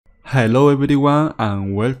Hello everyone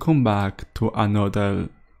and welcome back to another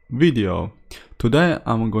video. Today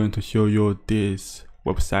I'm going to show you this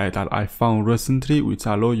website that I found recently which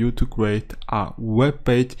allows you to create a web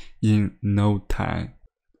page in no time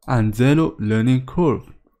and zero learning curve.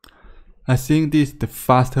 I think this is the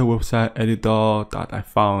fastest website editor that I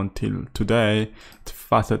found till today. It's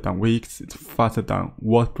faster than Wix, it's faster than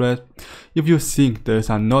WordPress. If you think there's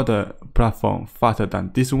another platform faster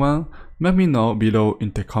than this one, let me know below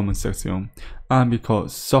in the comment section. And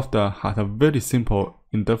because Softr has a very simple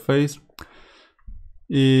interface,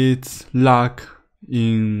 it's lack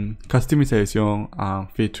in customization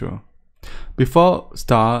and feature. Before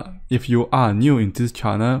start, if you are new in this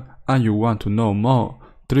channel and you want to know more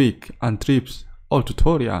tricks and tips or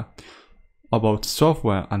tutorial about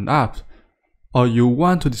software and apps, or you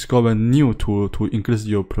want to discover new tools to increase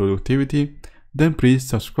your productivity, then please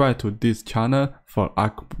subscribe to this channel for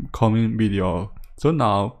upcoming videos. So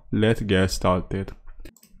now let's get started.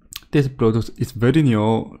 This product is very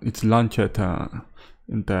new. It's launched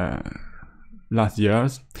in the last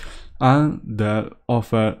years, and they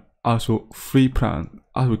offer also free plan.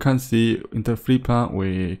 As we can see in the free plan,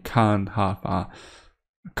 we can have a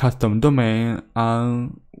custom domain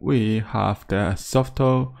and we have the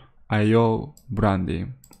Softr IO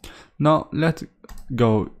branding. Now let's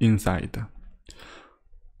go inside.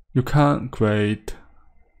 You can create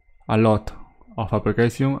a lot of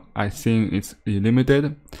applications. I think it's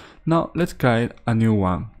limited. Now let's create a new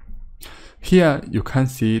one. Here you can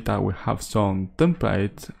see that we have some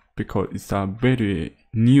templates because it's a very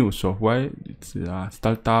new software. It's a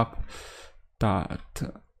startup that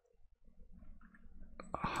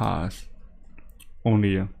has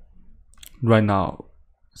only right now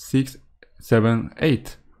 6, 7,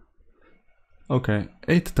 8. Okay,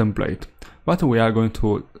 8 template. But we are going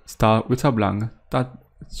to start with a blank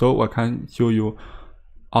so I can show you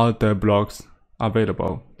all the blocks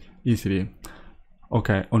available easily.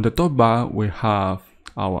 Okay, on the top bar we have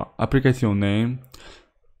our application name,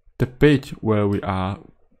 the page where we are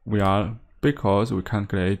because we can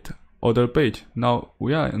create other page. Now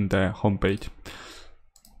we are in the home page.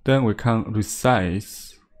 Then we can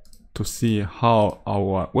resize to see how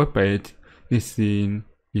our web page is seen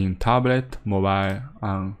in tablet, mobile,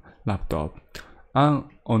 and laptop. And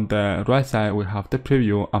on the right side we have the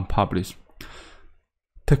preview and publish.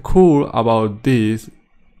 The cool about this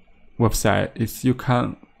website is you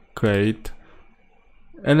can create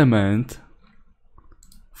elements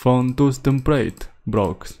from those template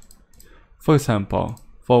blocks. For example,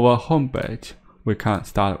 for our home page, we can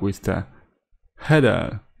start with the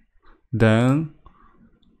header. Then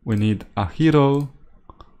we need a hero.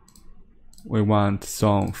 We want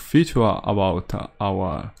some feature about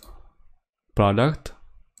our product.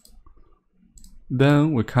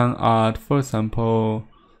 Then we can add, for example,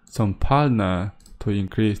 some partner to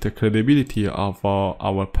increase the credibility of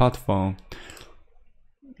our platform.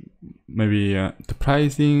 Maybe the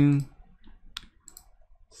pricing,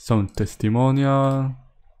 some testimonial,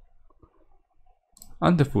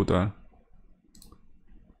 and the footer.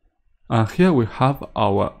 And here we have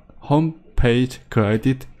our home page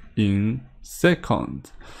created in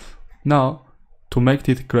seconds. Now, to make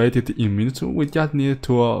it created in minutes, we just need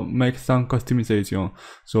to make some customization.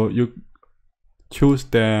 So you choose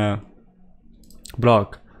the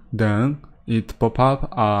block, then it pop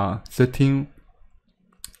up a setting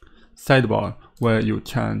sidebar where you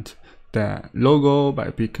change the logo by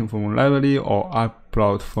picking from library or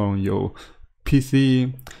upload from your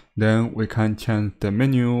PC. Then we can change the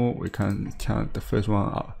menu. We can change the first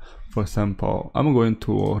one. For example, I'm going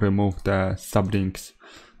to remove the sublinks.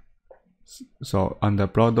 So under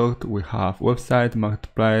product we have website,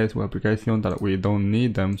 marketplace, web application that we don't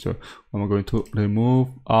need them. So I'm going to remove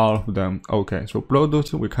all of them. Okay, so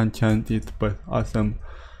products we can change it, but awesome.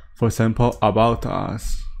 For example, about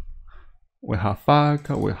us, we have fact,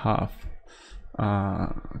 we have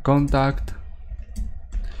contact.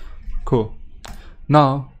 Cool.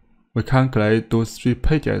 Now we can create those 3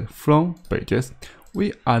 pages. From pages,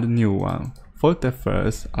 we add a new one. For the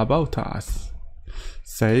first, about us,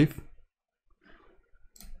 save.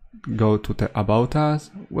 Go to the about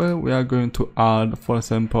us where we are going to add, for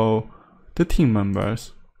example, the team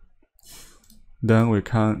members. Then we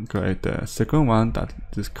can create the second one that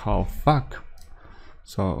is called fact.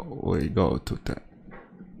 So we go to the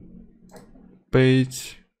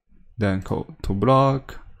page, then go to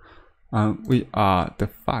blog, and we add the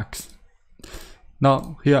facts.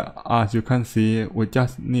 Now here, as you can see, we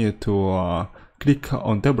just need to click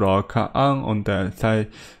on the block, and on the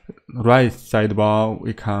right sidebar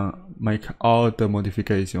we can make all the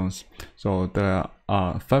modifications. So there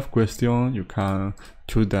 5 questions. You can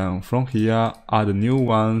choose them from here, add new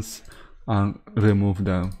ones, and remove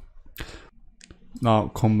them. Now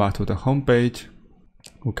come back to the home page.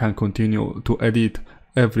 We can continue to edit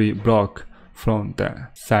every block from the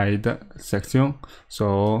side section.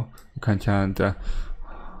 So you can change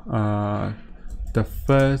the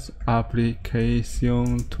first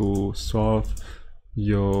application to solve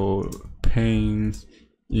your pains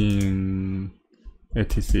in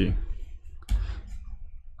etc,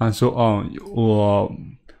 and so on. Or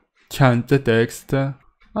change the text, and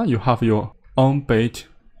you have your own page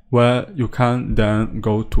where you can then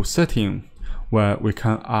go to setting, where we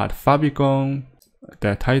can add favicon,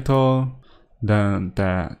 the title, then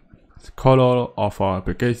the color of our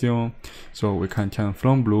application. So we can change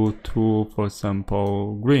from blue to, for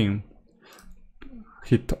example, green.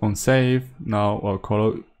 Hit on save. Now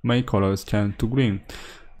our main colors change to green.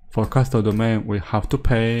 For custom domain, we have to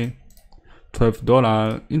pay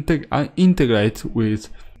 $12 and integrate with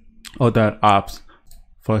other apps.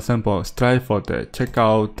 For example, Stripe for the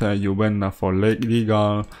checkout, Uvenna for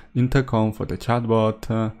legal, Intercom for the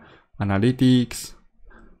chatbot, analytics,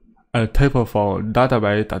 a table for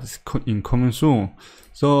database that is incoming soon.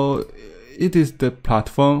 So it is the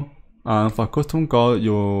platform, and for custom code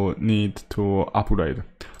you need to upgrade.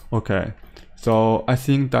 Okay, so I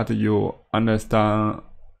think that you understand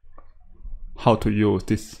how to use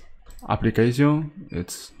this application.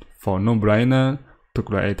 It's for no-brainer to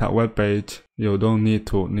create a web page. You don't need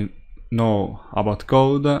to know about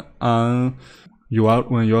code, and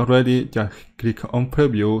when you are ready, just click on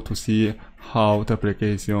preview to see how the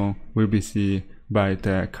application will be seen by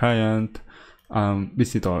the client and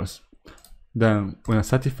visitors. Then when you're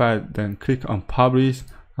satisfied, then click on publish,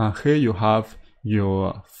 and here you have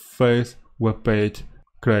your first web page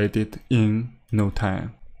created in no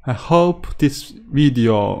time. I hope this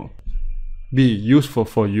video be useful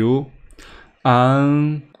for you,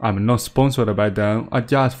 and I'm not sponsored by them. I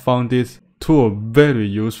just found this tool very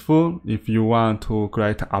useful if you want to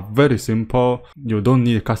create a very simple, you don't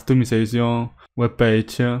need customization web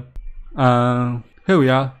page. And here we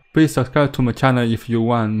are. Please subscribe to my channel if you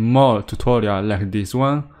want more tutorials like this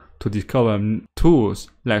one, to discover tools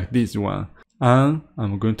like this one. And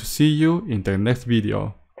I'm going to see you in the next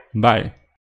video. Bye.